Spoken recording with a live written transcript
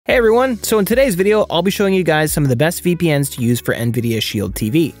Hey everyone, so in today's video, I'll be showing you guys some of the best VPNs to use for Nvidia Shield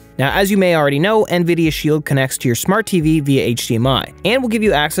TV. Now, as you may already know, Nvidia Shield connects to your smart TV via HDMI, and will give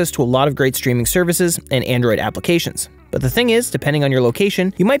you access to a lot of great streaming services and Android applications. But the thing is, depending on your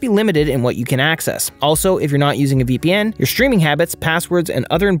location, you might be limited in what you can access. Also, if you're not using a VPN, your streaming habits, passwords, and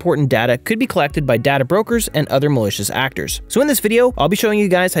other important data could be collected by data brokers and other malicious actors. So in this video, I'll be showing you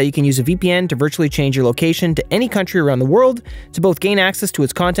guys how you can use a VPN to virtually change your location to any country around the world to both gain access to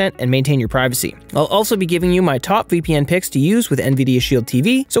its content and maintain your privacy. I'll also be giving you my top VPN picks to use with Nvidia Shield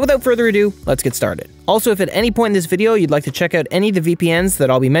TV, so without further ado, let's get started. Also, if at any point in this video you'd like to check out any of the VPNs that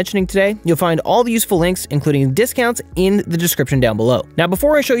I'll be mentioning today, you'll find all the useful links, including discounts, in the description down below. Now,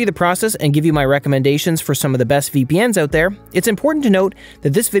 before I show you the process and give you my recommendations for some of the best VPNs out there, it's important to note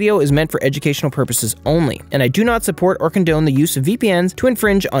that this video is meant for educational purposes only, and I do not support or condone the use of VPNs to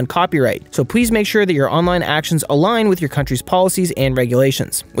infringe on copyright, so please make sure that your online actions align with your country's policies and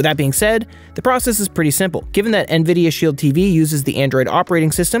regulations. With that being said, the process is pretty simple. Given that Nvidia Shield TV uses the Android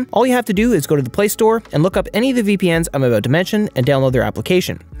operating system, all you have to do is go to the Play Store and look up any of the VPNs I'm about to mention and download their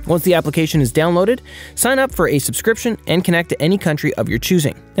application. Once the application is downloaded, sign up for a subscription and connect to any country of your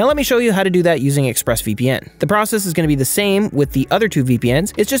choosing. Now let me show you how to do that using ExpressVPN. The process is going to be the same with the other two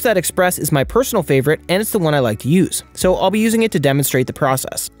VPNs, it's just that Express is my personal favorite and it's the one I like to use. So I'll be using it to demonstrate the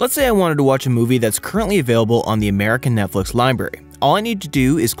process. Let's say I wanted to watch a movie that's currently available on the American Netflix library. All I need to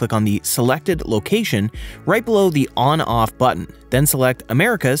do is click on the selected location right below the on-off button, then select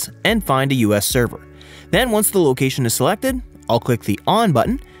Americas and find a US server. Then once the location is selected, I'll click the on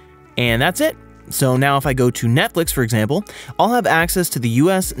button, and that's it. So now if I go to Netflix, for example, I'll have access to the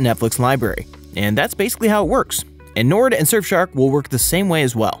US Netflix library. And that's basically how it works. And Nord and Surfshark will work the same way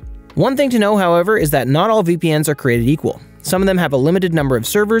as well. One thing to know, however, is that not all VPNs are created equal. Some of them have a limited number of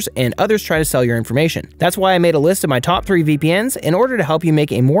servers, and others try to sell your information. That's why I made a list of my top 3 VPNs in order to help you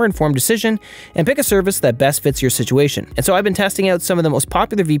make a more informed decision and pick a service that best fits your situation. And so I've been testing out some of the most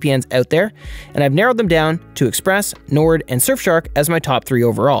popular VPNs out there, and I've narrowed them down to Express, Nord, and Surfshark as my top 3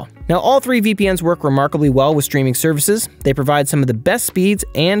 overall. Now, all 3 VPNs work remarkably well with streaming services. They provide some of the best speeds,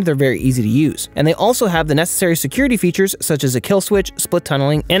 and they're very easy to use. And they also have the necessary security features such as a kill switch, split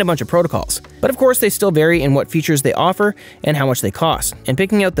tunneling, and a bunch of protocols. But of course, they still vary in what features they offer and how much they cost. And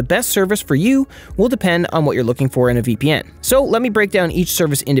picking out the best service for you will depend on what you're looking for in a VPN. So let me break down each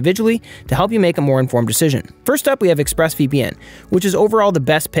service individually to help you make a more informed decision. First up, we have ExpressVPN, which is overall the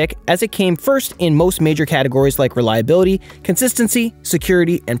best pick as it came first in most major categories like reliability, consistency,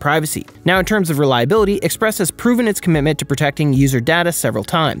 security, and privacy. Now, in terms of reliability, Express has proven its commitment to protecting user data several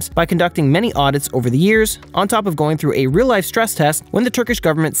times by conducting many audits over the years, on top of going through a real-life stress test when the Turkish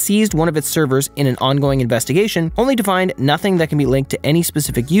government seized one of its servers in an ongoing investigation, only to find nothing that can be linked to any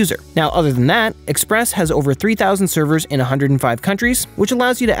specific user. Now, other than that, Express has over 3,000 servers in 105 countries, which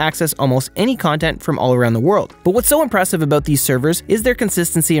allows you to access almost any content from all around the world. But what's so impressive about these servers is their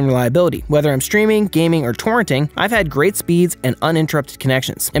consistency and reliability. Whether I'm streaming, gaming, or torrenting, I've had great speeds and uninterrupted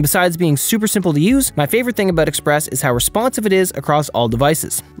connections. And besides being super simple to use, my favorite thing about Express is how responsive it is across all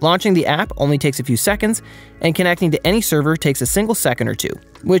devices. Launching the app only takes a few seconds, and connecting to any server takes a single second or two,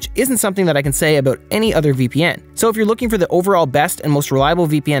 which isn't something that I can say about any other VPN. So if you're looking for the overall best and most reliable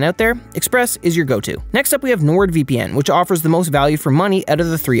VPN out there, Express is your go-to. Next up, we have NordVPN, which offers the most value for money out of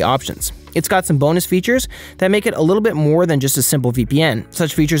the 3 options. It's got some bonus features that make it a little bit more than just a simple VPN.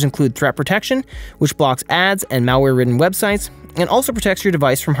 Such features include threat protection, which blocks ads and malware-ridden websites, and also protects your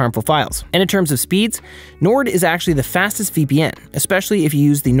device from harmful files. And in terms of speeds, Nord is actually the fastest VPN, especially if you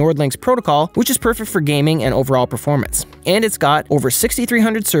use the NordLynx protocol, which is perfect for gaming and overall performance. And it's got over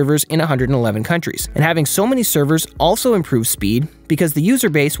 6,300 servers in 111 countries. And having so many servers also improves speed because the user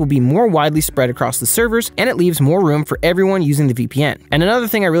base will be more widely spread across the servers, and it leaves more room for everyone using the VPN. And another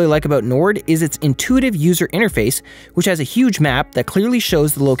thing I really like about Nord is its intuitive user interface, which has a huge map that clearly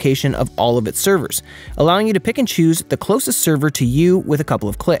shows the location of all of its servers, allowing you to pick and choose the closest server to you with a couple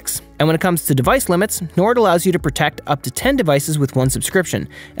of clicks. And when it comes to device limits, Nord allows you to protect up to 10 devices with one subscription,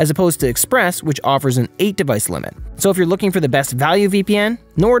 as opposed to Express, which offers an 8-device limit. So if you're looking for the best value VPN,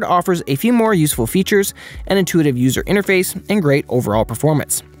 Nord offers a few more useful features, an intuitive user interface, and great overall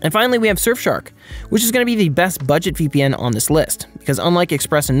performance. And finally, we have Surfshark, which is going to be the best budget VPN on this list, because unlike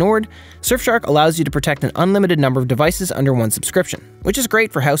Express and Nord, Surfshark allows you to protect an unlimited number of devices under one subscription, which is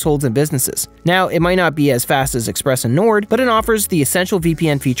great for households and businesses. Now, it might not be as fast as Express and Nord, but it offers the essential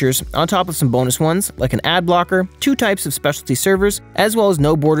VPN features on top of some bonus ones, like an ad blocker, 2 types of specialty servers, as well as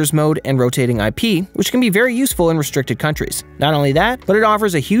no borders mode and rotating IP, which can be very useful in restricted countries. Not only that, but it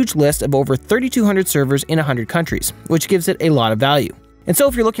offers a huge list of over 3,200 servers in 100 countries, which gives it a lot of value. And so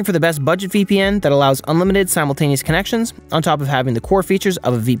if you're looking for the best budget VPN that allows unlimited simultaneous connections, on top of having the core features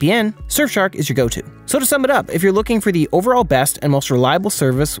of a VPN, Surfshark is your go-to. So to sum it up, if you're looking for the overall best and most reliable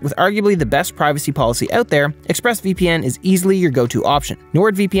service with arguably the best privacy policy out there, ExpressVPN is easily your go-to option.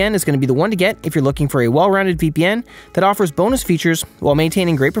 NordVPN is going to be the one to get if you're looking for a well-rounded VPN that offers bonus features while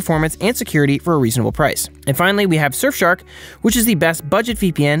maintaining great performance and security for a reasonable price. And finally, we have Surfshark, which is the best budget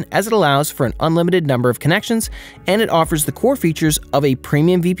VPN as it allows for an unlimited number of connections and it offers the core features of a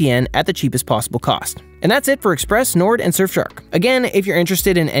premium VPN at the cheapest possible cost. And that's it for Express, Nord, and Surfshark. Again, if you're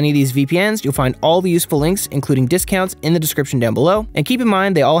interested in any of these VPNs, you'll find all the useful links, including discounts, in the description down below. And keep in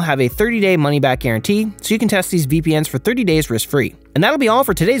mind, they all have a 30-day money-back guarantee, so you can test these VPNs for 30 days risk-free. And that'll be all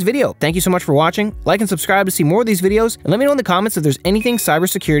for today's video. Thank you so much for watching. Like and subscribe to see more of these videos, and let me know in the comments if there's anything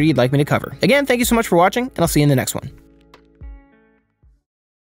cybersecurity you'd like me to cover. Again, thank you so much for watching, and I'll see you in the next one.